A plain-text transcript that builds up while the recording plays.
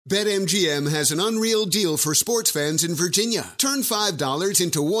BetMGM has an unreal deal for sports fans in Virginia. Turn $5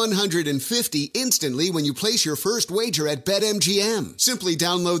 into $150 instantly when you place your first wager at BetMGM. Simply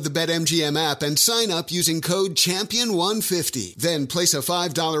download the BetMGM app and sign up using code CHAMPION150. Then place a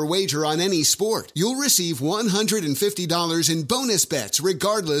 $5 wager on any sport. You'll receive $150 in bonus bets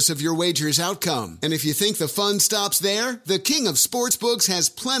regardless of your wager's outcome. And if you think the fun stops there, the King of Sportsbooks has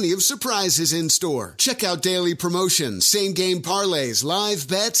plenty of surprises in store. Check out daily promotions, same-game parlays, live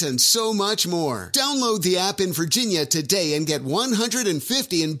bets, and so much more. Download the app in Virginia today and get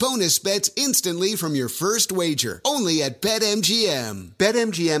 $150 in bonus bets instantly from your first wager. Only at BetMGM.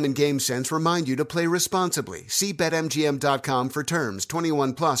 BetMGM and GameSense remind you to play responsibly. See BetMGM.com for terms.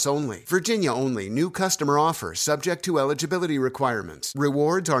 21 plus only. Virginia only. New customer offer. Subject to eligibility requirements.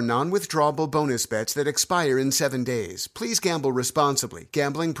 Rewards are non-withdrawable bonus bets that expire in 7 days. Please gamble responsibly.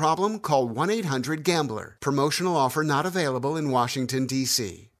 Gambling problem? Call 1-800-GAMBLER. Promotional offer not available in Washington,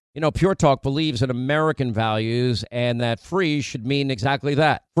 D.C. You know, Pure Talk believes in American values, and that free should mean exactly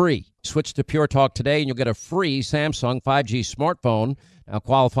that, free. Switch to Pure Talk today, and you'll get a free Samsung 5G smartphone. Now,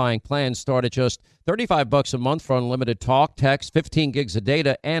 qualifying plans start at just $35 a month for unlimited talk, text, 15 gigs of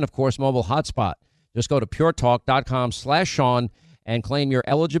data, and, of course, mobile hotspot. Just go to puretalk.com/Sean and claim your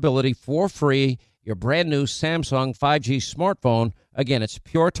eligibility for free, your brand-new Samsung 5G smartphone. Again, it's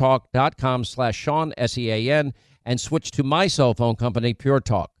puretalk.com/Sean, S-E-A-N, and switch to my cell phone company, Pure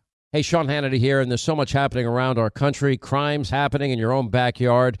Talk. Hey, Sean Hannity here, and there's so much happening around our country, crimes happening in your own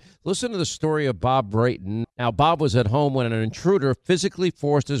backyard. Listen to the story of Bob Brayton. Now, Bob was at home when an intruder physically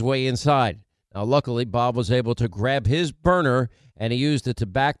forced his way inside. Now, luckily, Bob was able to grab his burner, and he used it to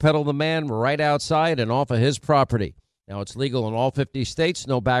backpedal the man right outside and off of his property. Now, it's legal in all 50 states,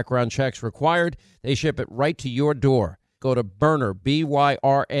 no background checks required. They ship it right to your door. Go to Byrna,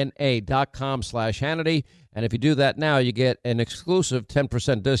 BYRNA.com/Hannity. And if you do that now, you get an exclusive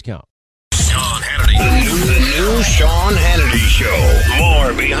 10% discount. Sean Hannity. The new Sean Hannity Show.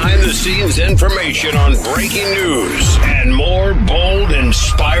 More behind-the-scenes information on breaking news and more bold,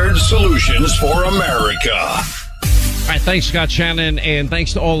 inspired solutions for America. All right, thanks, Scott Shannon, and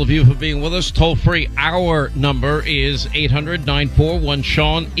thanks to all of you for being with us. Toll-free, our number is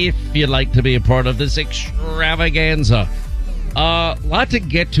 800-941-SEAN if you'd like to be a part of this extravaganza. A lot to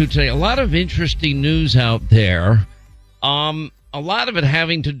get to today. A lot of interesting news out there. A lot of it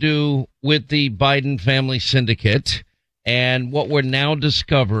having to do with the Biden family syndicate and what we're now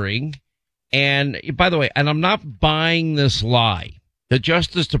discovering. And by the way, and I'm not buying this lie. The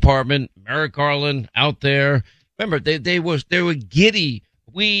Justice Department, Merrick Garland out there. Remember, they were giddy.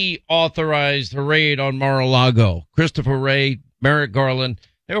 We authorized the raid on Mar-a-Lago. Christopher Wray, Merrick Garland,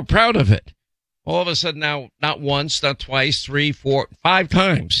 they were proud of it. All of a sudden now, not once, not twice, 3, 4, 5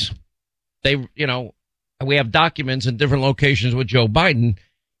 times. We have documents in different locations with Joe Biden.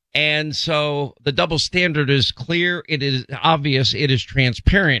 And so the double standard is clear. It is obvious. It is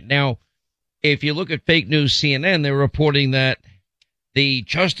transparent. Now, if you look at fake news CNN, they're reporting that the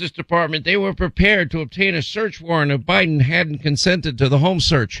Justice Department, they were prepared to obtain a search warrant if Biden hadn't consented to the home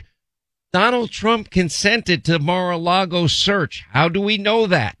search. Donald Trump consented to Mar-a-Lago search. How do we know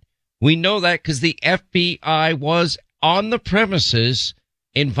that? We know that because the FBI was on the premises,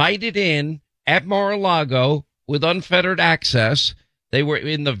 invited in at Mar-a-Lago with unfettered access. They were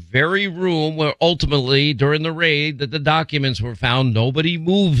in the very room where ultimately, during the raid, that the documents were found. Nobody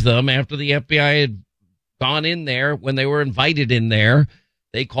moved them after the FBI had gone in there when they were invited in there.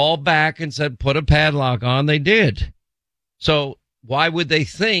 They called back and said, put a padlock on. They did. So why would they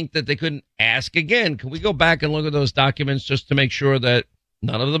think that they couldn't ask again? Can we go back and look at those documents just to make sure that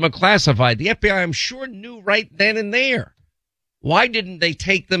none of them are classified? The FBI, I'm sure, knew right then and there. Why didn't they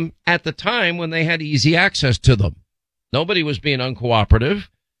take them at the time when they had easy access to them? Nobody was being uncooperative.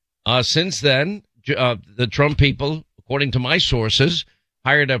 Since then, the Trump people, according to my sources,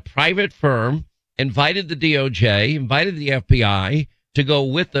 hired a private firm, invited the DOJ, invited the FBI to go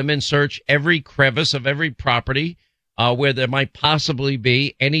with them and search every crevice of every property where there might possibly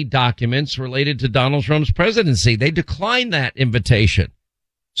be any documents related to Donald Trump's presidency. They declined that invitation.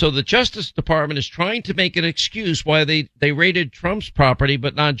 So the Justice Department is trying to make an excuse why they raided Trump's property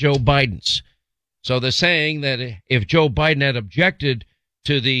but not Joe Biden's. So they're saying that if Joe Biden had objected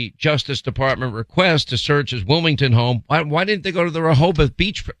to the Justice Department request to search his Wilmington home, why didn't they go to the Rehoboth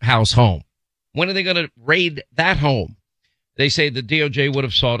Beach House home? When are they going to raid that home? They say the DOJ would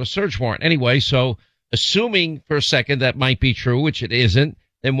have sought a search warrant. Anyway, so assuming for a second that might be true, which it isn't,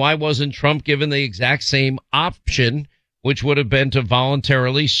 then why wasn't Trump given the exact same option, which would have been to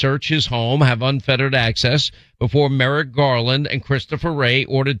voluntarily search his home, have unfettered access, before Merrick Garland and Christopher Wray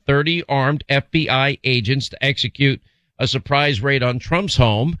ordered 30 armed FBI agents to execute a surprise raid on Trump's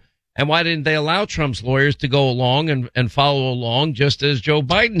home? And why didn't they allow Trump's lawyers to go along and follow along just as Joe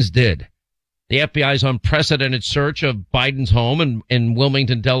Biden's did? The FBI's unprecedented search of Biden's home in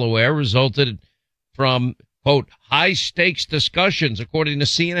Wilmington, Delaware, resulted from, quote, high-stakes discussions, according to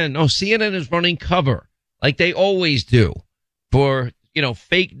CNN. No, CNN is running cover, like they always do, for,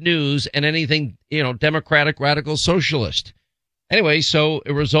 fake news and anything, Democratic radical socialist. Anyway, so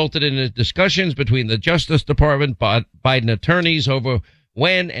it resulted in discussions between the Justice Department, Biden attorneys over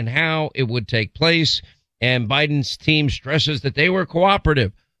when and how it would take place, and Biden's team stresses that they were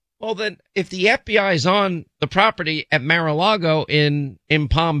cooperative. Well, then, if the FBI is on the property at Mar-a-Lago in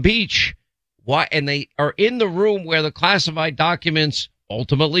Palm Beach, why? And they are in the room where the classified documents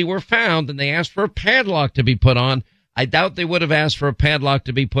ultimately were found, and they asked for a padlock to be put on. I doubt they would have asked for a padlock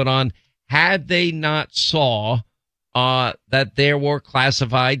to be put on had they not saw that there were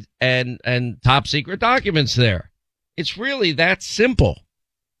classified and top secret documents there. It's really that simple.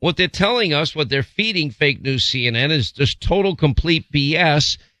 What they're telling us, what they're feeding fake news CNN is just total complete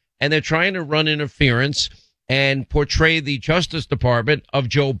BS. And they're trying to run interference and portray the Justice Department of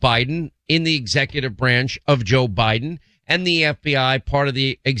Joe Biden in the executive branch of Joe Biden and the FBI part of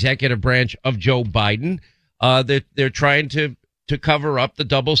the executive branch of Joe Biden. They're trying to cover up the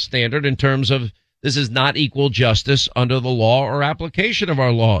double standard in terms of this is not equal justice under the law or application of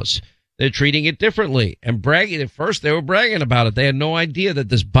our laws. They're treating it differently and bragging. At first, they were bragging about it. They had no idea that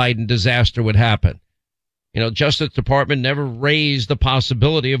this Biden disaster would happen. Justice Department never raised the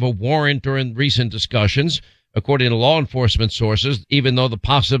possibility of a warrant during recent discussions, according to law enforcement sources, even though the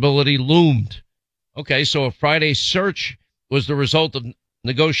possibility loomed. Okay, so if Friday's search was the result of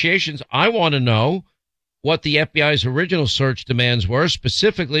negotiations, I want to know what the FBI's original search demands were.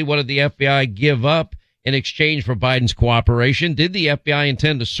 Specifically, what did the FBI give up in exchange for Biden's cooperation? Did the FBI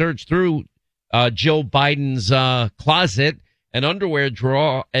intend to search through Jill Biden's closet and underwear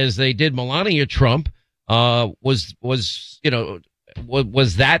drawer as they did Melania Trump? Was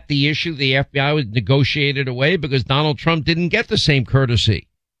that the issue? The FBI was negotiated away because Donald Trump didn't get the same courtesy.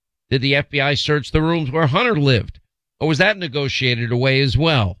 Did the FBI search the rooms where Hunter lived, or was that negotiated away as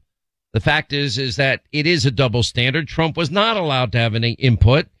well? The fact is that it is a double standard. Trump was not allowed to have any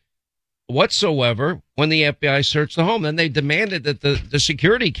input whatsoever when the FBI searched the home. Then they demanded that the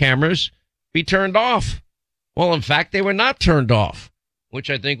security cameras be turned off. Well, in fact, they were not turned off, which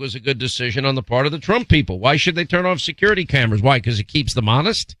I think was a good decision on the part of the Trump people. Why should they turn off security cameras? Why? Because it keeps them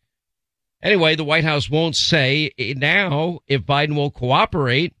honest? Anyway, the White House won't say now if Biden will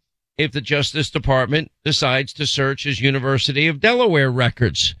cooperate if the Justice Department decides to search his University of Delaware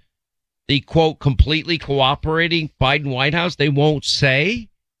records. The, quote, completely cooperating Biden White House, they won't say,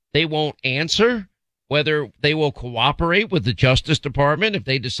 they won't answer whether they will cooperate with the Justice Department if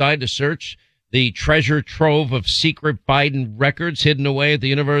they decide to search the treasure trove of secret Biden records hidden away at the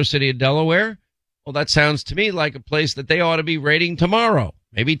University of Delaware. Well, that sounds to me like a place that they ought to be raiding tomorrow,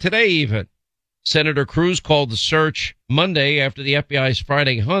 maybe today even. Senator Cruz called the search Monday after the FBI's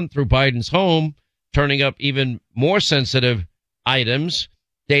Friday hunt through Biden's home, turning up even more sensitive items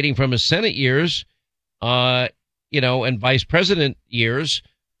dating from his Senate years, and vice president years.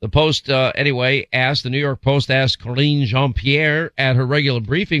 The Post, the New York Post asked Karine Jean-Pierre at her regular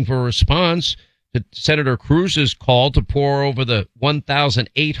briefing for a response to Senator Cruz's call to pour over the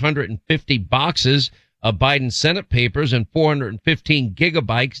 1,850 boxes of Biden Senate papers and 415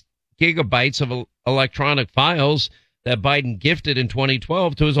 gigabytes of electronic files that Biden gifted in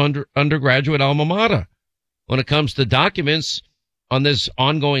 2012 to his undergraduate alma mater. When it comes to documents on this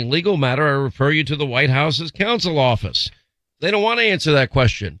ongoing legal matter, I refer you to the White House's counsel office. They don't want to answer that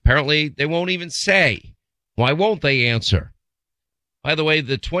question. Apparently, they won't even say. Why won't they answer? By the way,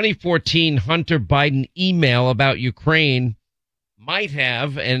 the 2014 Hunter Biden email about Ukraine might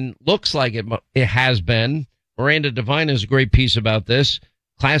have, and looks like it has been, Miranda Devine has a great piece about this,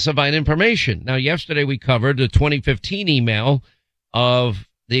 classified information. Now, yesterday we covered the 2015 email of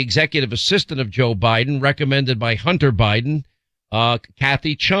the executive assistant of Joe Biden, recommended by Hunter Biden,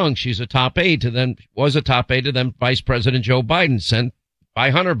 Kathy Chung. She's a top aide to them, was a top aide to them, Vice President Joe Biden, sent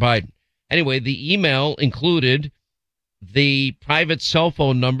by Hunter Biden. Anyway, the email included the private cell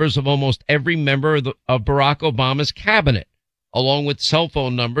phone numbers of almost every member of Barack Obama's cabinet, along with cell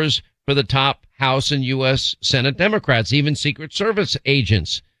phone numbers for the top House and U.S. Senate Democrats, even Secret Service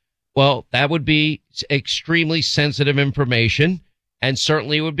agents. Well, that would be extremely sensitive information and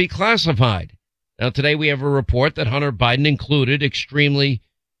certainly would be classified. Now, today we have a report that Hunter Biden included extremely,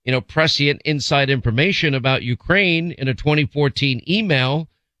 prescient inside information about Ukraine in a 2014 email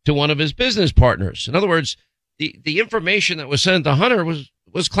to one of his business partners. In other words, the information that was sent to Hunter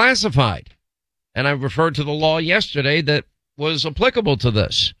was classified. And I referred to the law yesterday that was applicable to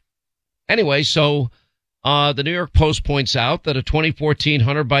this. Anyway, so the New York Post points out that a 2014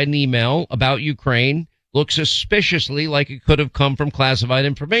 Hunter Biden email about Ukraine looks suspiciously like it could have come from classified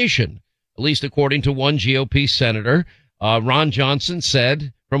information, at least according to one GOP senator. Ron Johnson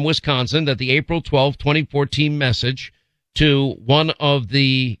said from Wisconsin that the April 12, 2014 message to one of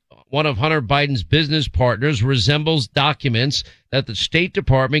Hunter Biden's business partners resembles documents that the State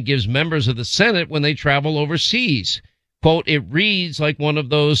Department gives members of the Senate when they travel overseas. Quote, it reads like one of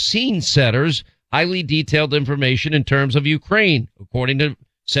those scene setters, highly detailed information in terms of Ukraine, according to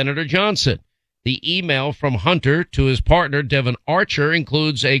Senator Johnson. The email from Hunter to his partner, Devon Archer,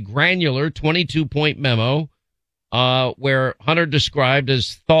 includes a granular 22-point memo where Hunter described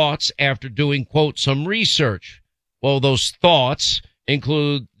as thoughts after doing, quote, some research. Well, those thoughts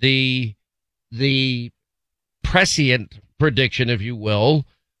include the prescient prediction, if you will,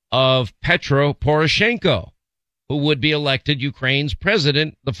 of Petro Poroshenko, who would be elected Ukraine's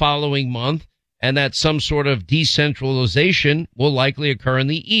president the following month, and that some sort of decentralization will likely occur in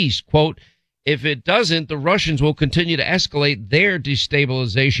the East. Quote, if it doesn't, the Russians will continue to escalate their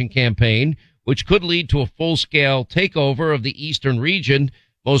destabilization campaign, which could lead to a full-scale takeover of the eastern region,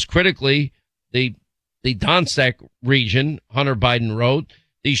 most critically, the Donetsk region, Hunter Biden wrote.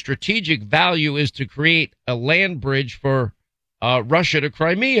 The strategic value is to create a land bridge for Russia to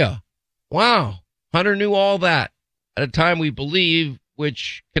Crimea. Wow. Hunter knew all that at a time, we believe,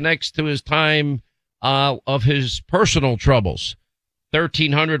 which connects to his time of his personal troubles.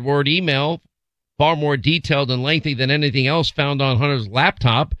 1,300-word email, far more detailed and lengthy than anything else found on Hunter's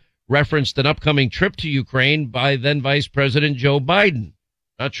laptop, referenced an upcoming trip to Ukraine by then Vice President Joe Biden.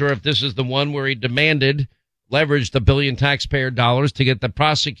 Not sure if this is the one where he leveraged $1 billion taxpayer dollars to get the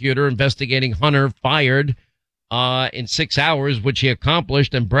prosecutor investigating Hunter fired in 6 hours, which he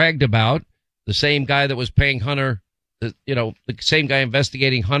accomplished and bragged about. The same guy that was paying Hunter, the same guy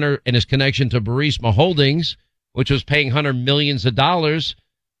investigating Hunter and his connection to Burisma Holdings, which was paying Hunter millions of dollars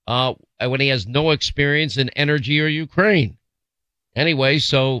when he has no experience in energy or Ukraine. Anyway,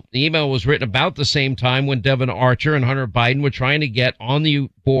 so the email was written about the same time when Devon Archer and Hunter Biden were trying to get on the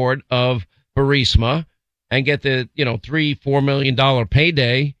board of Burisma and get the, $3-4 million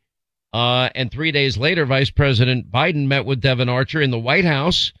payday. And 3 days later, Vice President Biden met with Devon Archer in the White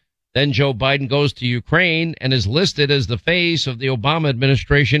House. Then Joe Biden goes to Ukraine and is listed as the face of the Obama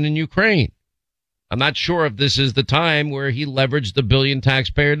administration in Ukraine. I'm not sure if this is the time where he leveraged the $1 billion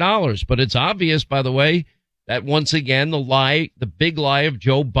taxpayer dollars, but it's obvious, by the way, that once again, the big lie of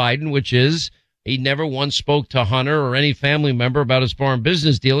Joe Biden, which is he never once spoke to Hunter or any family member about his foreign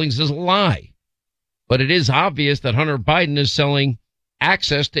business dealings, is a lie. But it is obvious that Hunter Biden is selling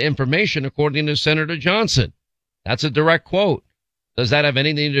access to information, according to Senator Johnson. That's a direct quote. Does that have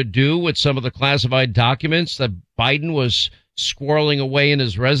anything to do with some of the classified documents that Biden was squirreling away in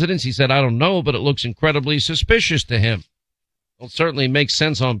his residence? He said, I don't know, but it looks incredibly suspicious to him. Well, it certainly makes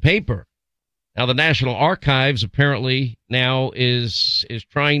sense on paper. Now, the National Archives apparently now is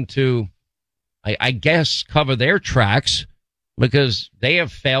trying to, I guess, cover their tracks because they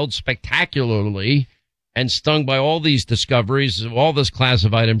have failed spectacularly and stung by all these discoveries of all this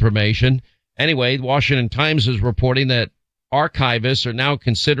classified information. Anyway, the Washington Times is reporting that archivists are now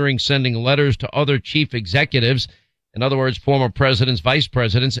considering sending letters to other chief executives, in other words, former presidents, vice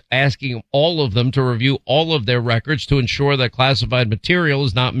presidents, asking all of them to review all of their records to ensure that classified material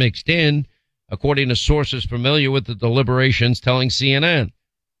is not mixed in, according to sources familiar with the deliberations telling CNN.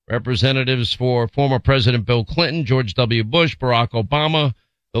 Representatives for former President Bill Clinton, George W. Bush, Barack Obama,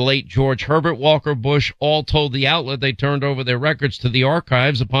 the late George Herbert Walker Bush all told the outlet they turned over their records to the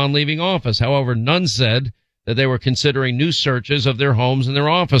archives upon leaving office. However, none said that they were considering new searches of their homes and their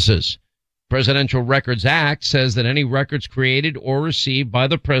offices. Presidential Records Act says that any records created or received by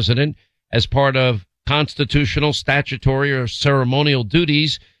the president as part of constitutional, statutory, or ceremonial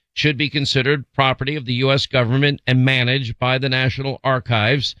duties should be considered property of the U.S. government and managed by the National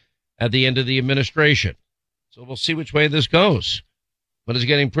Archives at the end of the administration. So we'll see which way this goes. But it's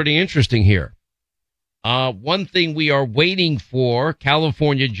getting pretty interesting here. One thing we are waiting for,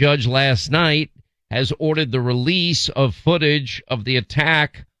 California judge last night has ordered the release of footage of the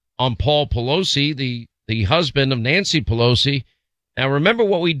attack on Paul Pelosi, the husband of Nancy Pelosi. Now, remember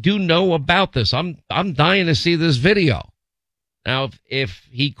what we do know about this. I'm dying to see this video. Now, if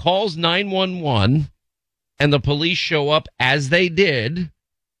he calls 911 and the police show up as they did,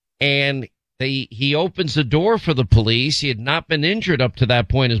 and he opens the door for the police, he had not been injured up to that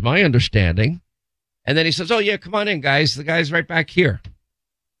point, is my understanding. And then he says, oh, yeah, come on in, guys. The guy's right back here.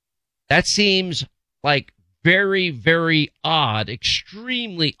 That seems like very, very odd,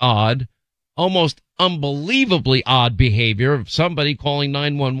 extremely odd almost unbelievably odd behavior of somebody calling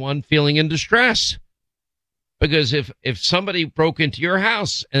 911 feeling in distress. Because if somebody broke into your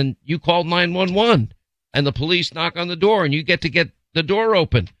house and you called 911 and the police knock on the door and you get the door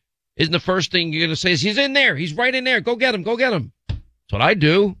open, isn't the first thing you're going to say is, he's in there. He's right in there. Go get him. Go get him. That's what I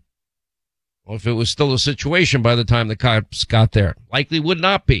do. Well, if it was still a situation by the time the cops got there, likely would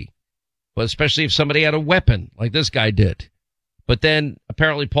not be. But especially if somebody had a weapon like this guy did. But then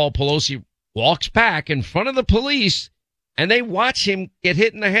apparently Paul Pelosi walks back in front of the police and they watch him get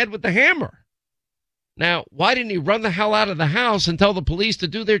hit in the head with the hammer. Now, why didn't he run the hell out of the house and tell the police to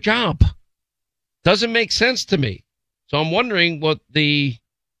do their job? Doesn't make sense to me. So I'm wondering what the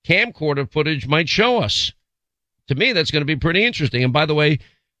camcorder footage might show us. To me, that's going to be pretty interesting. And by the way,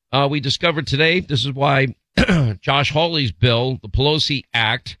 we discovered today, this is why Josh Hawley's bill, the Pelosi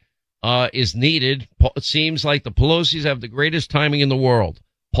Act, is needed. It seems like the Pelosi's have the greatest timing in the world.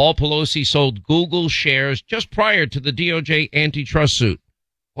 Paul Pelosi sold Google shares just prior to the DOJ antitrust suit.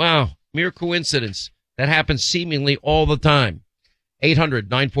 Wow, mere coincidence. That happens seemingly all the time.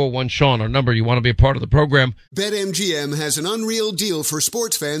 800-941-SEAN, our number. You want to be a part of the program. BetMGM has an unreal deal for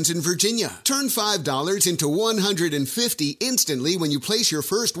sports fans in Virginia. Turn $5 into $150 instantly when you place your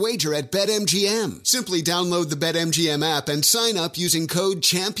first wager at BetMGM. Simply download the BetMGM app and sign up using code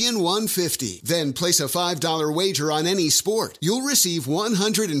Champion150. Then place a $5 wager on any sport. You'll receive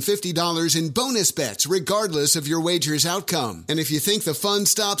 $150 in bonus bets regardless of your wager's outcome. And if you think the fun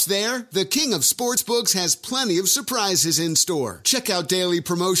stops there, the king of sportsbooks has plenty of surprises in store. Check out daily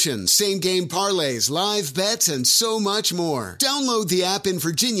promotions, same-game parlays, live bets, and so much more. Download the app in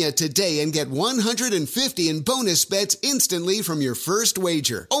Virginia today and get $150 in bonus bets instantly from your first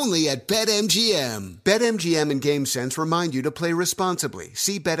wager. Only at BetMGM. BetMGM and GameSense remind you to play responsibly.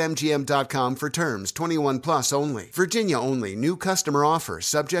 See BetMGM.com for terms. 21 plus only. Virginia only. New customer offer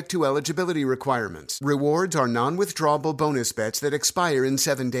subject to eligibility requirements. Rewards are non-withdrawable bonus bets that expire in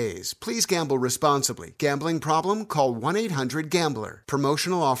 7 days. Please gamble responsibly. Gambling problem? Call 1-800-GAMBLER.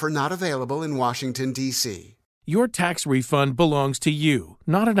 Promotional offer not available in Washington, D.C. Your tax refund belongs to you,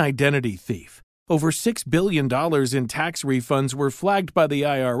 not an identity thief. Over $6 billion in tax refunds were flagged by the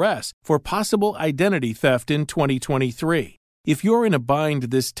IRS for possible identity theft in 2023. If you're in a bind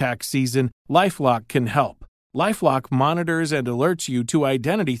this tax season, LifeLock can help. LifeLock monitors and alerts you to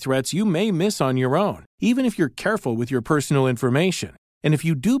identity threats you may miss on your own, even if you're careful with your personal information. And if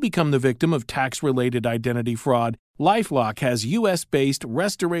you do become the victim of tax-related identity fraud, LifeLock has U.S.-based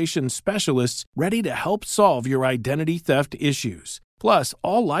restoration specialists ready to help solve your identity theft issues. Plus,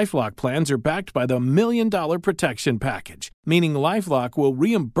 all LifeLock plans are backed by the $1 Million Protection Package, meaning LifeLock will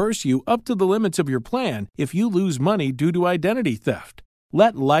reimburse you up to the limits of your plan if you lose money due to identity theft.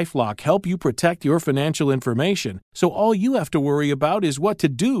 Let LifeLock help you protect your financial information, so all you have to worry about is what to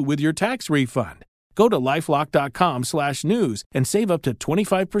do with your tax refund. Go to LifeLock.com/news and save up to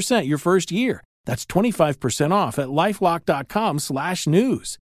 25% your first year. That's 25% off at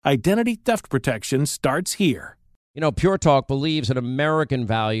LifeLock.com/news. Identity theft protection starts here. You know, Pure Talk believes in American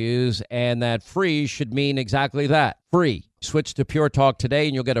values and that free should mean exactly that, free. Switch to Pure Talk today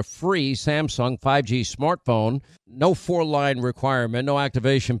and you'll get a free Samsung 5G smartphone. No 4-line requirement, no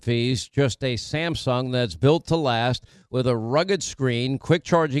activation fees, just a Samsung that's built to last with a rugged screen, quick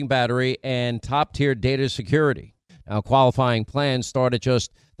charging battery, and top-tier data security. Now, qualifying plans start at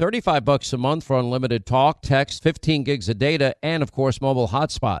just $35 a month for unlimited talk, text, 15 gigs of data, and, of course, mobile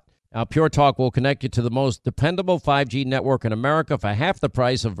hotspot. Now, Pure Talk will connect you to the most dependable 5G network in America for half the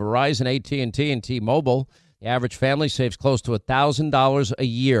price of Verizon, AT&T, and T-Mobile. The average family saves close to $1,000 a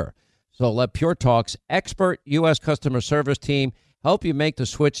year. So let Pure Talk's expert U.S. customer service team help you make the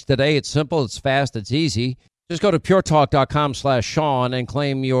switch today. It's simple, it's fast, it's easy. Just go to puretalk.com/Sean and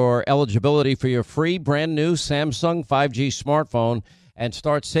claim your eligibility for your free brand new Samsung 5G smartphone and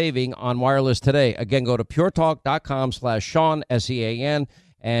start saving on wireless today. Again, go to puretalk.com/Sean, S-E-A-N,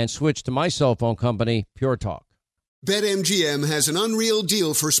 and switch to my cell phone company, Pure Talk. BetMGM has an unreal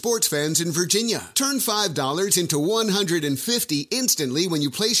deal for sports fans in Virginia. Turn $5 into $150 instantly when you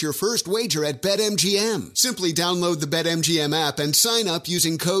place your first wager at BetMGM. Simply download the BetMGM app and sign up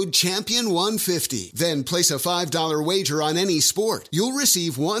using code Champion150. Then place a $5 wager on any sport. You'll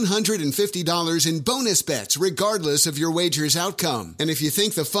receive $150 in bonus bets regardless of your wager's outcome. And if you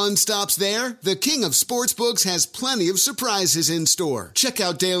think the fun stops there, the king of sportsbooks has plenty of surprises in store. Check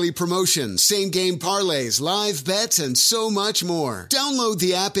out daily promotions, same-game parlays, live bets, bets, and so much more. Download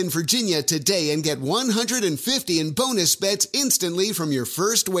the app in Virginia today and get $150 in bonus bets instantly from your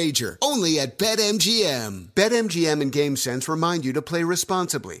first wager. Only at BetMGM. BetMGM and GameSense remind you to play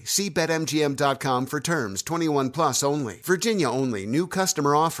responsibly. See BetMGM.com for terms. 21 plus only. Virginia only. New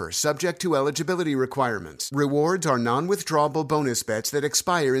customer offer subject to eligibility requirements. Rewards are non-withdrawable bonus bets that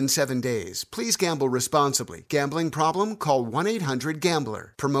expire in 7 days. Please gamble responsibly. Gambling problem? Call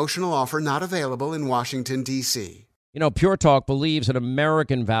 1-800-GAMBLER. Promotional offer not available in Washington, D.C. You know, Pure Talk believes in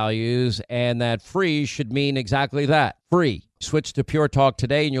American values and that free should mean exactly that, free. Switch to Pure Talk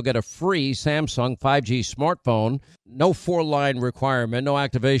today and you'll get a free Samsung 5G smartphone. No 4-line requirement, no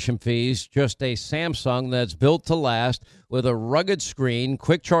activation fees, just a Samsung that's built to last with a rugged screen,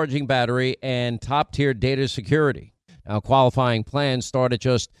 quick charging battery, and top-tier data security. Now, qualifying plans start at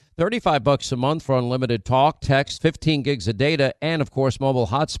just $35 a month for unlimited talk, text, 15 gigs of data, and, of course, mobile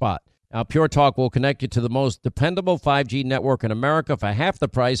hotspot. Now, Pure Talk will connect you to the most dependable 5G network in America for half the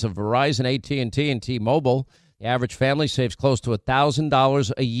price of Verizon, AT&T, and T-Mobile. The average family saves close to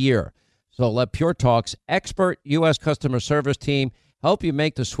 $1,000 a year. So let Pure Talk's expert U.S. customer service team help you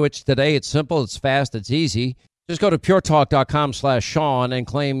make the switch today. It's simple, it's fast, it's easy. Just go to puretalk.com/Sean and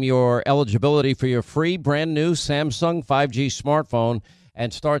claim your eligibility for your free brand new Samsung 5G smartphone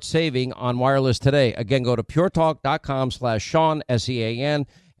and start saving on wireless today. Again, go to puretalk.com/Sean, S-E-A-N,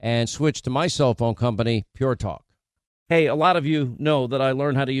 and switch to my cell phone company, Pure Talk. Hey, a lot of you know that I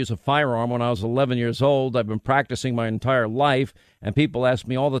learned how to use a firearm when I was 11 years old. I've been practicing my entire life, and people ask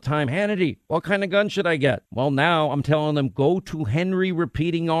me all the time, Hannity, what kind of gun should I get? Well, now I'm telling them, go to Henry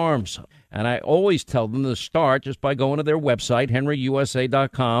Repeating Arms. And I always tell them to start just by going to their website,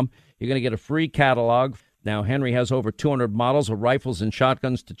 henryusa.com. You're going to get a free catalog. Now, Henry has over 200 models of rifles and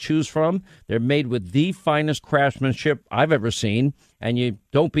shotguns to choose from. They're made with the finest craftsmanship I've ever seen, and you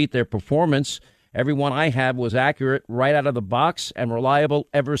don't beat their performance. Every one I had was accurate right out of the box and reliable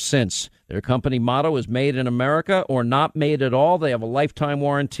ever since. Their company motto is made in America or not made at all. They have a lifetime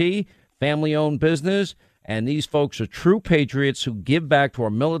warranty, family-owned business, and these folks are true patriots who give back to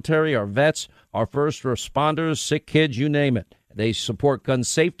our military, our vets, our first responders, sick kids, you name it. They support gun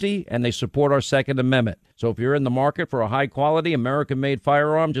safety, and they support our Second Amendment. So if you're in the market for a high-quality, American-made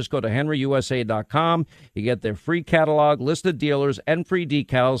firearm, just go to henryusa.com. You get their free catalog, list of dealers, and free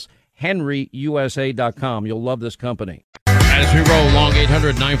decals, henryusa.com. You'll love this company. As we roll along,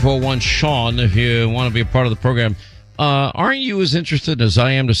 800-941-SEAN, if you want to be a part of the program. Aren't you as interested as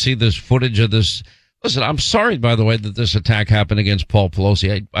I am to see this footage of this? Listen, I'm sorry, by the way, that this attack happened against Paul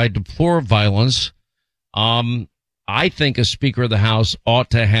Pelosi. I deplore violence. I think a Speaker of the House ought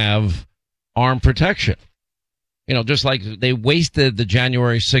to have armed protection. You know, just like they wasted the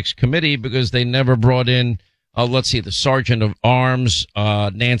January 6th committee because they never brought in, the Sergeant of Arms,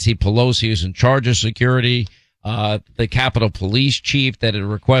 Nancy Pelosi, who's in charge of security, the Capitol Police Chief that had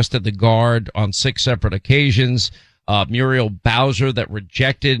requested the guard on 6 separate occasions, Muriel Bowser that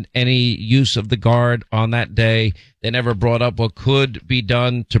rejected any use of the guard on that day. They never brought up what could be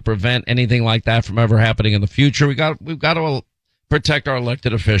done to prevent anything like that from ever happening in the future. We've got to protect our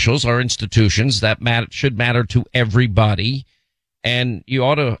elected officials, our institutions. That should matter to everybody. And you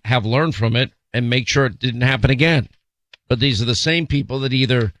ought to have learned from it and make sure it didn't happen again. But these are the same people that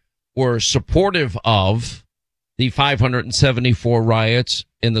either were supportive of the 574 riots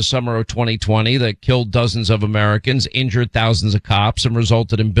in the summer of 2020 that killed dozens of Americans, injured thousands of cops, and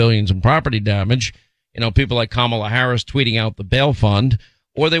resulted in billions in property damage. You know, people like Kamala Harris tweeting out the bail fund,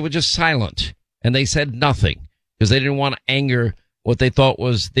 or they were just silent and they said nothing because they didn't want to anger what they thought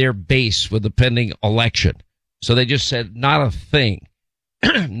was their base with the pending election. So they just said not a thing.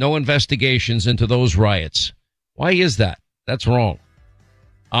 No investigations into those riots. Why is that? That's wrong.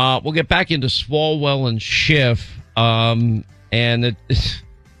 We'll get back into Swalwell and Schiff. And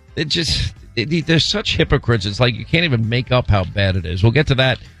they're such hypocrites. It's like you can't even make up how bad it is. We'll get to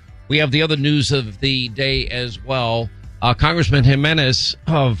that. We have the other news of the day as well. Congressman Jimenez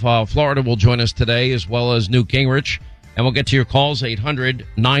of Florida will join us today, as well as Newt Gingrich. And we'll get to your calls,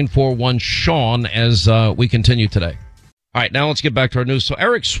 800-941-SEAN, as we continue today. All right, now let's get back to our news. So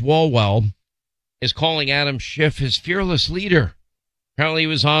Eric Swalwell is calling Adam Schiff his fearless leader. Apparently he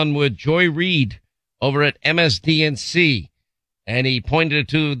was on with Joy Reid over at MSDNC, and he pointed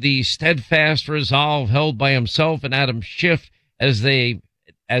to the steadfast resolve held by himself and Adam Schiff as the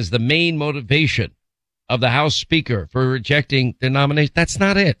main motivation of the House Speaker for rejecting the nomination. That's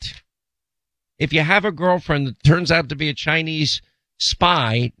not it. If you have a girlfriend that turns out to be a Chinese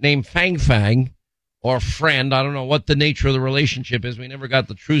spy named Fang Fang, or friend, I don't know what the nature of the relationship is. We never got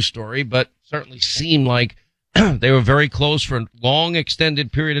the true story, but certainly seemed like they were very close for a long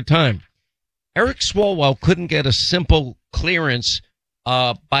extended period of time. Eric Swalwell couldn't get a simple clearance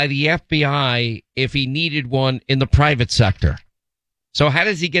by the FBI if he needed one in the private sector. So how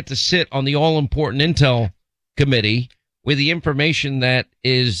does he get to sit on the all-important intel committee where the information that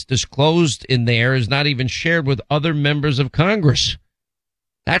is disclosed in there is not even shared with other members of Congress?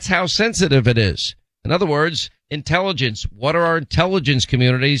 That's how sensitive it is. In other words, intelligence. What are our intelligence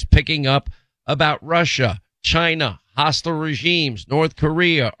communities picking up about Russia, China, hostile regimes, North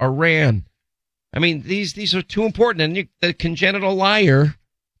Korea, Iran? I mean, these are too important. And the congenital liar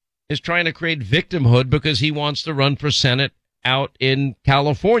is trying to create victimhood because he wants to run for Senate out in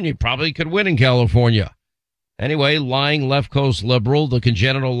California. Probably could win in California. Anyway, lying left coast liberal, the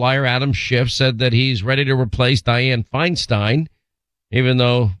congenital liar Adam Schiff said that he's ready to replace Dianne Feinstein, even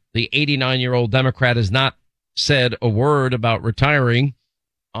though the 89-year-old Democrat has not said a word about retiring.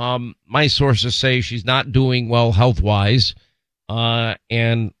 My sources say she's not doing well health-wise.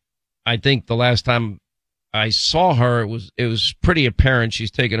 And I think the last time I saw her, it was pretty apparent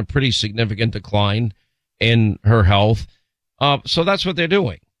she's taken a pretty significant decline in her health. So that's what they're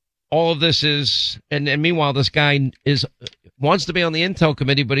doing. All of this is, and meanwhile, this guy wants to be on the Intel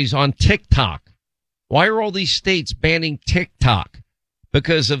committee, but he's on TikTok. Why are all these states banning TikTok?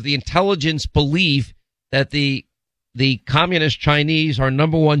 Because of the intelligence belief that the communist Chinese, our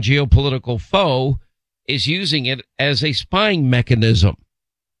number one geopolitical foe, is using it as a spying mechanism.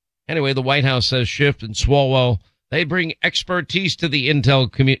 Anyway, the White House says Schiff and Swalwell, they bring expertise to the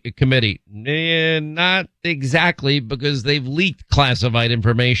Intel committee. Not exactly, because they've leaked classified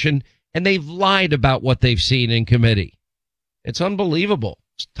information and they've lied about what they've seen in committee. It's unbelievable.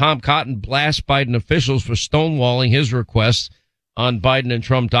 Tom Cotton blasts Biden officials for stonewalling his requests on Biden and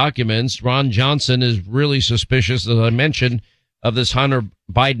Trump documents. Ron Johnson is really suspicious, as I mentioned, of this Hunter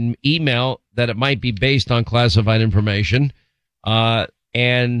Biden email, that it might be based on classified information.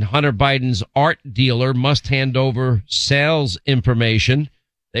 And Hunter Biden's art dealer must hand over sales information.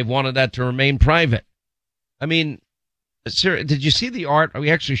 They've wanted that to remain private. I mean, sir, did you see the art? We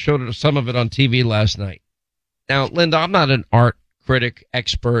actually showed some of it on TV last night. Now, Linda, I'm not an art critic,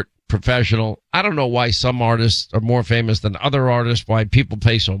 expert, professional. I don't know why some artists are more famous than other artists, why people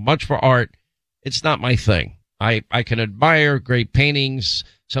pay so much for art. It's not my thing. I can admire great paintings,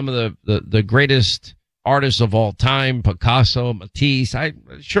 some of the greatest artists of all time, Picasso, Matisse.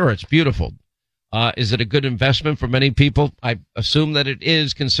 Sure, it's beautiful. Is it a good investment for many people? I assume that it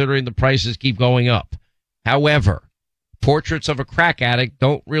is, considering the prices keep going up. However, portraits of a crack addict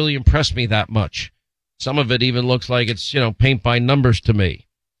don't really impress me that much. Some of it even looks like it's, paint by numbers to me.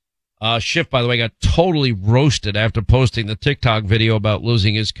 Schiff, by the way, got totally roasted after posting the TikTok video about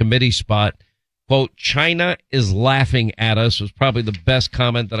losing his committee spot. Quote, China is laughing at us was probably the best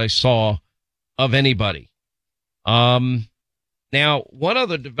comment that I saw of anybody. Now, one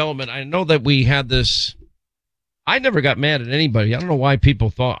other development, I know that we had this, I never got mad at anybody. I don't know why people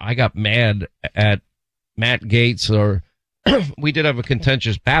thought I got mad at Matt Gaetz, or we did have a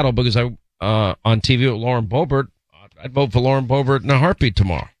contentious battle because I, on TV with Lauren Boebert, I'd vote for Lauren Boebert in a heartbeat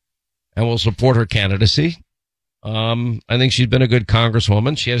tomorrow, and we'll support her candidacy. I think she's been a good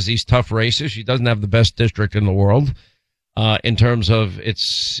congresswoman. She has these tough races. She doesn't have the best district in the world. In terms of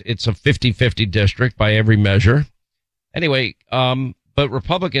it's a 50-50 district by every measure. Anyway, but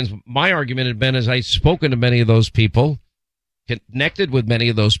Republicans, my argument had been, as I'd spoken to many of those people, connected with many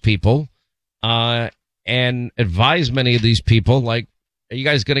of those people, and advised many of these people, like, are you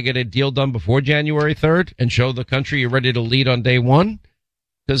guys going to get a deal done before January 3rd and show the country you're ready to lead on day one?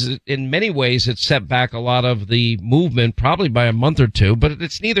 Because in many ways it's set back a lot of the movement, probably by a month or two, but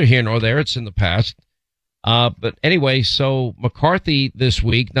it's neither here nor there. It's in the past. But anyway, so McCarthy this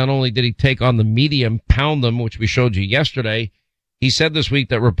week, not only did he take on the media and pound them, which we showed you yesterday, he said this week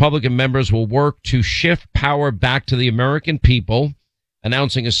that Republican members will work to shift power back to the American people,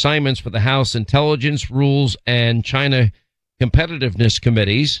 announcing assignments for the House Intelligence, Rules, and China Competitiveness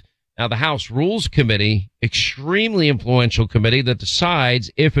Committees. Now, the House Rules Committee, extremely influential committee that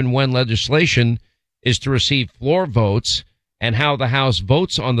decides if and when legislation is to receive floor votes and how the House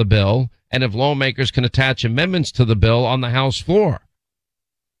votes on the bill, and if lawmakers can attach amendments to the bill on the House floor.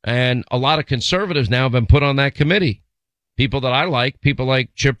 And a lot of conservatives now have been put on that committee. People that I like, people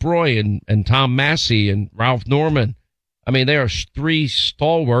like Chip Roy and Tom Massey and Ralph Norman. I mean, they are three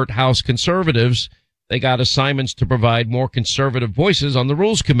stalwart House conservatives. They got assignments to provide more conservative voices on the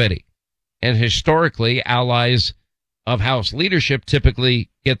Rules Committee. And historically, allies of House leadership typically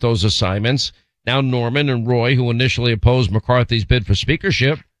get those assignments. Now Norman and Roy, who initially opposed McCarthy's bid for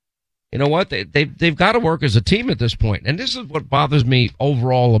speakership, you know what? They've got to work as a team at this point. And this is what bothers me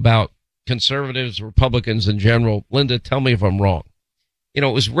overall about conservatives, Republicans in general. Linda, tell me if I'm wrong. You know,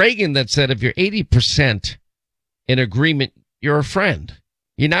 it was Reagan that said, if you're 80% in agreement, you're a friend.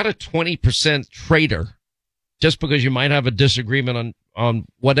 You're not a 20% traitor just because you might have a disagreement on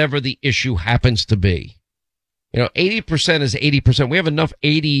whatever the issue happens to be. You know, 80% is 80%. We have enough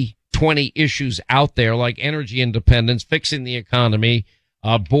 80-20 issues out there, like energy independence, fixing the economy,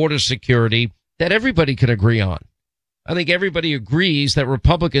 border security, that everybody can agree on. I think everybody agrees that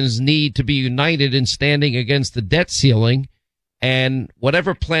Republicans need to be united in standing against the debt ceiling and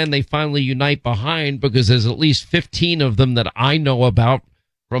whatever plan they finally unite behind, because there's at least 15 of them that I know about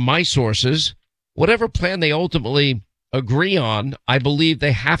from my sources. Whatever plan they ultimately agree on, I believe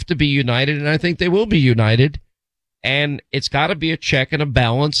they have to be united, and I think they will be united. And it's got to be a check and a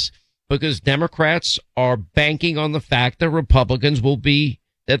balance, because Democrats are banking on the fact that Republicans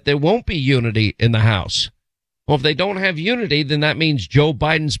that there won't be unity in the House. Well, if they don't have unity, then that means Joe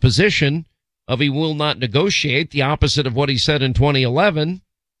Biden's position of he will not negotiate, the opposite of what he said in 2011,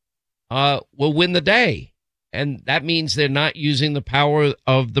 will win the day. And that means they're not using the power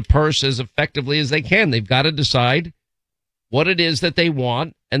of the purse as effectively as they can. They've got to decide what it is that they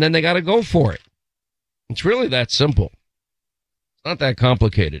want, and then they got to go for it. It's really that simple. It's not that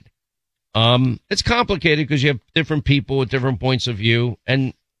complicated. It's complicated because you have different people with different points of view. And,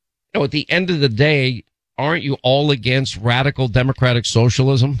 you know, at the end of the day, aren't you all against radical democratic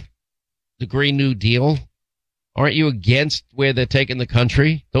socialism? The Green New Deal? Aren't you against where they're taking the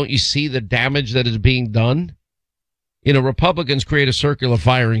country? Don't you see the damage that is being done? You know, Republicans create a circular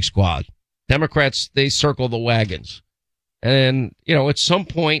firing squad. Democrats, they circle the wagons. And, you know, at some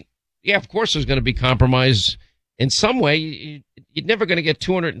point, yeah, of course there's going to be compromise in some way. You're never going to get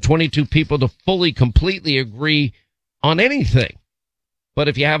 222 people to fully, completely agree on anything. But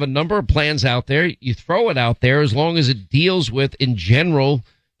if you have a number of plans out there, you throw it out there as long as it deals with, in general,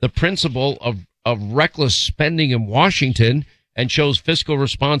 the principle of reckless spending in Washington and shows fiscal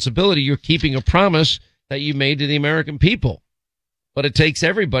responsibility. You're keeping a promise that you made to the American people. But it takes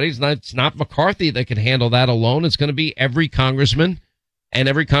everybody. It's not McCarthy that can handle that alone. It's going to be every congressman and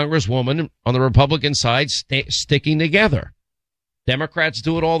every congresswoman on the Republican side sticking together. Democrats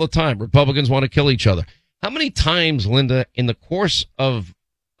do it all the time. Republicans want to kill each other. How many times, Linda, in the course of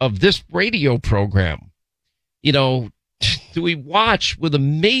this radio program, you know, do we watch with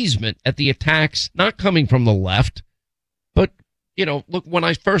amazement at the attacks, not coming from the left, but, you know, look, when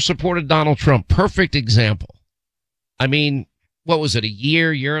I first supported Donald Trump, perfect example. I mean, what was it, a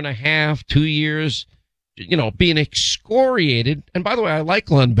year and a half, 2 years, you know, being excoriated. And by the way, I like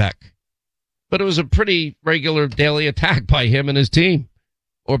Glenn Beck, but it was a pretty regular daily attack by him and his team.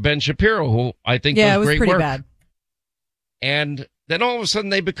 Or Ben Shapiro, who I think does great work. Yeah, it was pretty bad. And then all of a sudden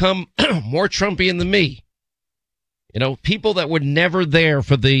they become more Trumpian than me. You know, people that were never there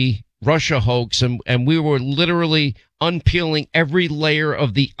for the Russia hoax, and we were literally unpeeling every layer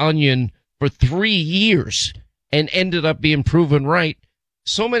of the onion for 3 years and ended up being proven right.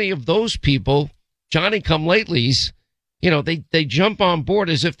 So many of those people, Johnny-come-latelys, you know, they jump on board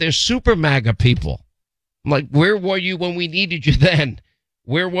as if they're super MAGA people. I'm like, where were you when we needed you then?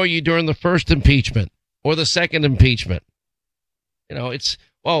 Where were you during the first impeachment or the second impeachment? You know, it's,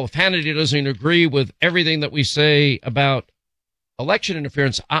 well, if Hannity doesn't agree with everything that we say about election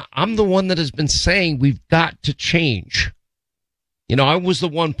interference, I'm the one that has been saying we've got to change. You know, I was the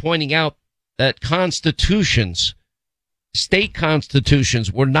one pointing out that constitutions, state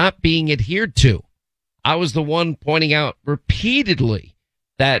constitutions, were not being adhered to. I was the one pointing out repeatedly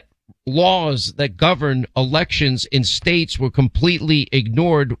that laws that govern elections in states were completely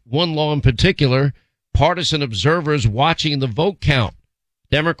ignored. One law in particular, partisan observers watching the vote count.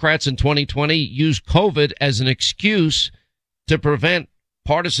 Democrats in 2020 used COVID as an excuse to prevent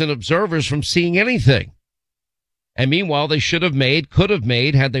partisan observers from seeing anything. And meanwhile, they could have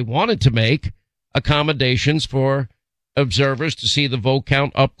made, had they wanted to make, accommodations for observers to see the vote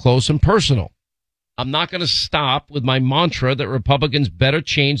count up close and personal. I'm not going to stop with my mantra that Republicans better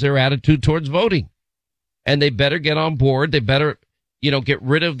change their attitude towards voting. And they better get on board. They better, you know, get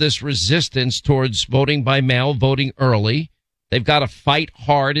rid of this resistance towards voting by mail, voting early. They've got to fight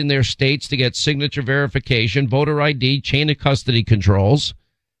hard in their states to get signature verification, voter ID, chain of custody controls,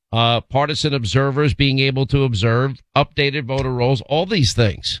 partisan observers being able to observe, updated voter rolls, all these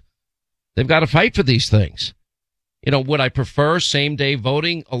things. They've got to fight for these things. You know, would I prefer same-day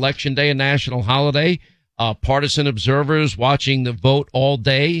voting, election day, a national holiday, partisan observers watching the vote all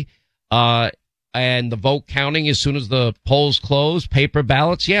day, and the vote counting as soon as the polls close, paper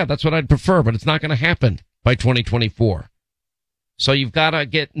ballots? Yeah, that's what I'd prefer, but it's not going to happen by 2024. So you've got to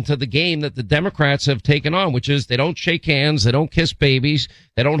get into the game that the Democrats have taken on, which is they don't shake hands, they don't kiss babies,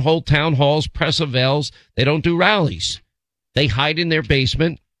 they don't hold town halls, press avails, they don't do rallies. They hide in their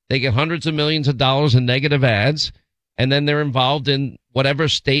basement. They get hundreds of millions of dollars in negative ads, and then they're involved in whatever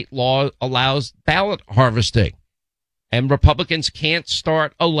state law allows ballot harvesting. And Republicans can't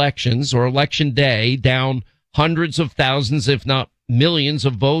start elections or election day down hundreds of thousands, if not millions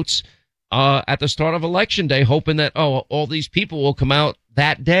of votes at the start of election day, hoping that, all these people will come out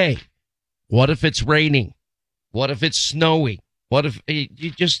that day. What if it's raining? What if it's snowing? What if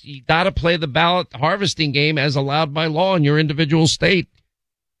you got to play the ballot harvesting game as allowed by law in your individual state,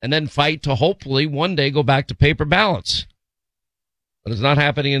 and then fight to hopefully one day go back to paper ballots. But it's not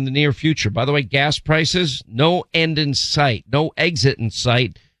happening in the near future. By the way, gas prices, no end in sight, no exit in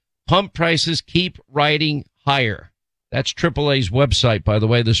sight. Pump prices keep riding higher. That's AAA's website, by the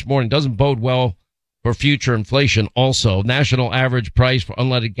way, this morning. Doesn't bode well for future inflation. Also, national average price for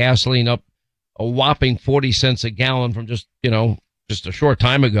unleaded gasoline up a whopping 40 cents a gallon from just a short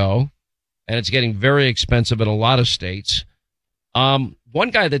time ago. And it's getting very expensive in a lot of states. One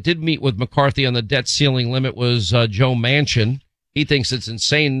guy that did meet with McCarthy on the debt ceiling limit was Joe Manchin. He thinks it's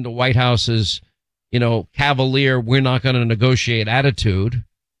insane. The White House's, cavalier, we're not going to negotiate attitude.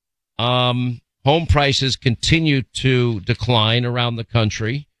 Home prices continue to decline around the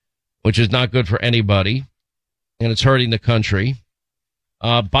country, which is not good for anybody, and it's hurting the country.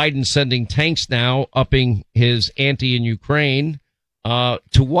 Biden sending tanks now, upping his ante in Ukraine. To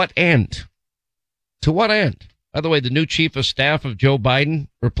what end? To what end? By the way, the new chief of staff of Joe Biden,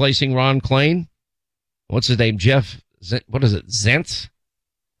 replacing Ron Klain. What's his name? What is it? Zentz? I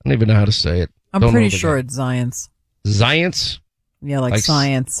don't even know how to say it. I'm pretty sure it's Zients. Zients? Yeah, like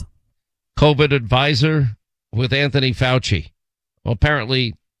science. COVID advisor with Anthony Fauci. Well,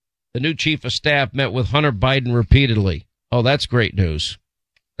 apparently, the new chief of staff met with Hunter Biden repeatedly. Oh, that's great news.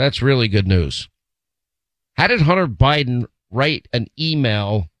 That's really good news. How did Hunter Biden write an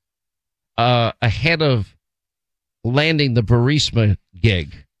email ahead of landing the Burisma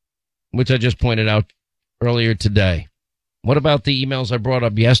gig, which I just pointed out earlier today? What about the emails I brought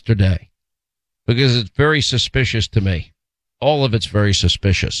up yesterday? Because it's very suspicious to me. All of it's very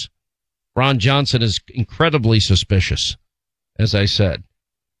suspicious. Ron Johnson is incredibly suspicious, as I said.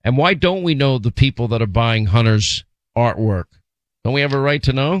 And why don't we know the people that are buying Hunter's artwork? Don't we have a right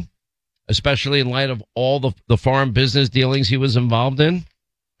to know? Especially in light of all the foreign business dealings he was involved in?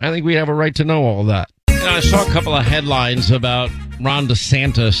 I think we have a right to know all that. I saw a couple of headlines about Ron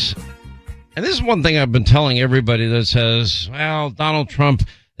DeSantis. And this is one thing I've been telling everybody that says, well, Donald Trump,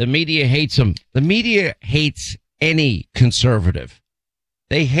 the media hates him. The media hates any conservative.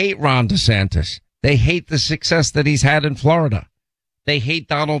 They hate Ron DeSantis. They hate the success that he's had in Florida. They hate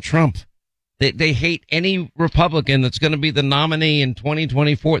Donald Trump. They hate any Republican that's going to be the nominee in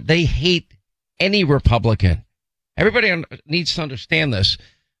 2024. They hate any Republican. Everybody needs to understand this.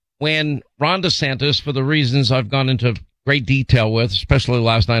 When Ron DeSantis, for the reasons I've gone into great detail with, especially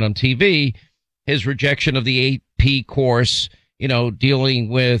last night on TV, his rejection of the AP course, dealing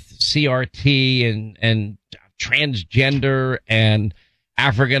with CRT and transgender and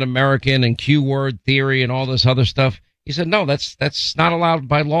African American and Q word theory and all this other stuff. He said, no, that's not allowed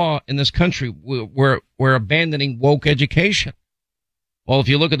by law in this country. We're abandoning woke education. Well, if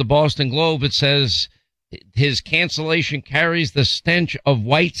you look at the Boston Globe, it says his cancellation carries the stench of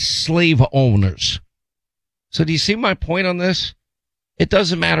white slave owners. So do you see my point on this? It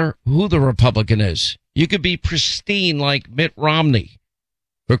doesn't matter who the Republican is. You could be pristine like Mitt Romney,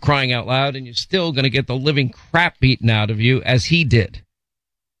 for crying out loud, and you're still going to get the living crap beaten out of you as he did.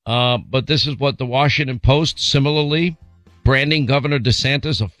 But this is what the Washington Post, similarly, branding Governor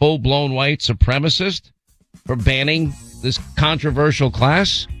DeSantis a full-blown white supremacist for banning this controversial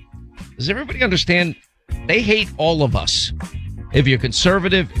class. Does everybody understand? They hate all of us. If you're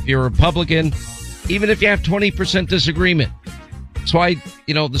conservative, if you're Republican, even if you have 20% disagreement. That's why,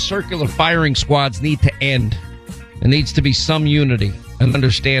 the circular firing squads need to end. There needs to be some unity and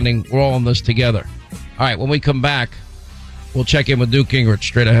understanding. We're all in this together. All right, when we come back, we'll check in with Newt Gingrich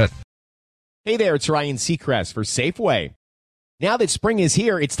straight ahead. Hey there, it's Ryan Seacrest for Safeway. Now that spring is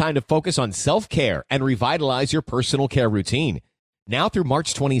here, it's time to focus on self-care and revitalize your personal care routine. Now through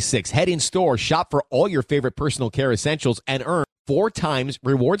March 26, head in store, shop for all your favorite personal care essentials, and earn 4 times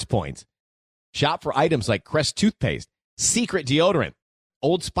rewards points. Shop for items like Crest toothpaste, Secret deodorant,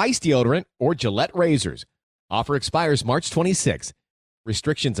 Old Spice deodorant, or Gillette razors. Offer expires March 26.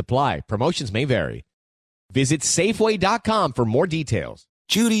 Restrictions apply. Promotions may vary. Visit Safeway.com for more details.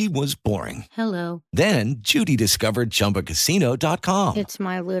 Judy was boring. Hello. Then Judy discovered ChumbaCasino.com. It's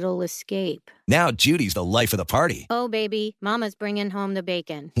my little escape. Now Judy's the life of the party. Oh, baby, mama's bringing home the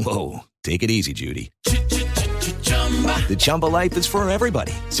bacon. Whoa, take it easy, Judy. The Chumba life is for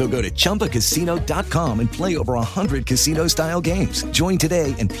everybody. So go to ChumbaCasino.com and play over 100 casino-style games. Join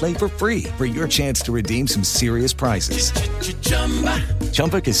today and play for free for your chance to redeem some serious prizes.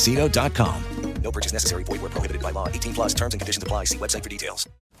 ChumbaCasino.com. No purchase necessary. Void where prohibited by law. 18 plus terms and conditions apply. See website for details.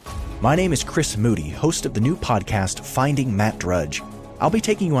 My name is Chris Moody, host of the new podcast, Finding Matt Drudge. I'll be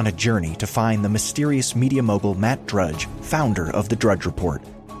taking you on a journey to find the mysterious media mogul Matt Drudge, founder of The Drudge Report.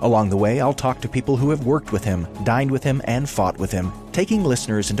 Along the way, I'll talk to people who have worked with him, dined with him, and fought with him, taking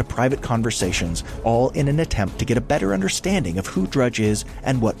listeners into private conversations, all in an attempt to get a better understanding of who Drudge is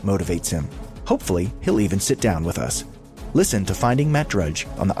and what motivates him. Hopefully, he'll even sit down with us. Listen to Finding Matt Drudge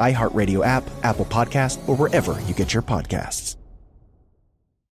on the iHeartRadio app, Apple Podcast, or wherever you get your podcasts.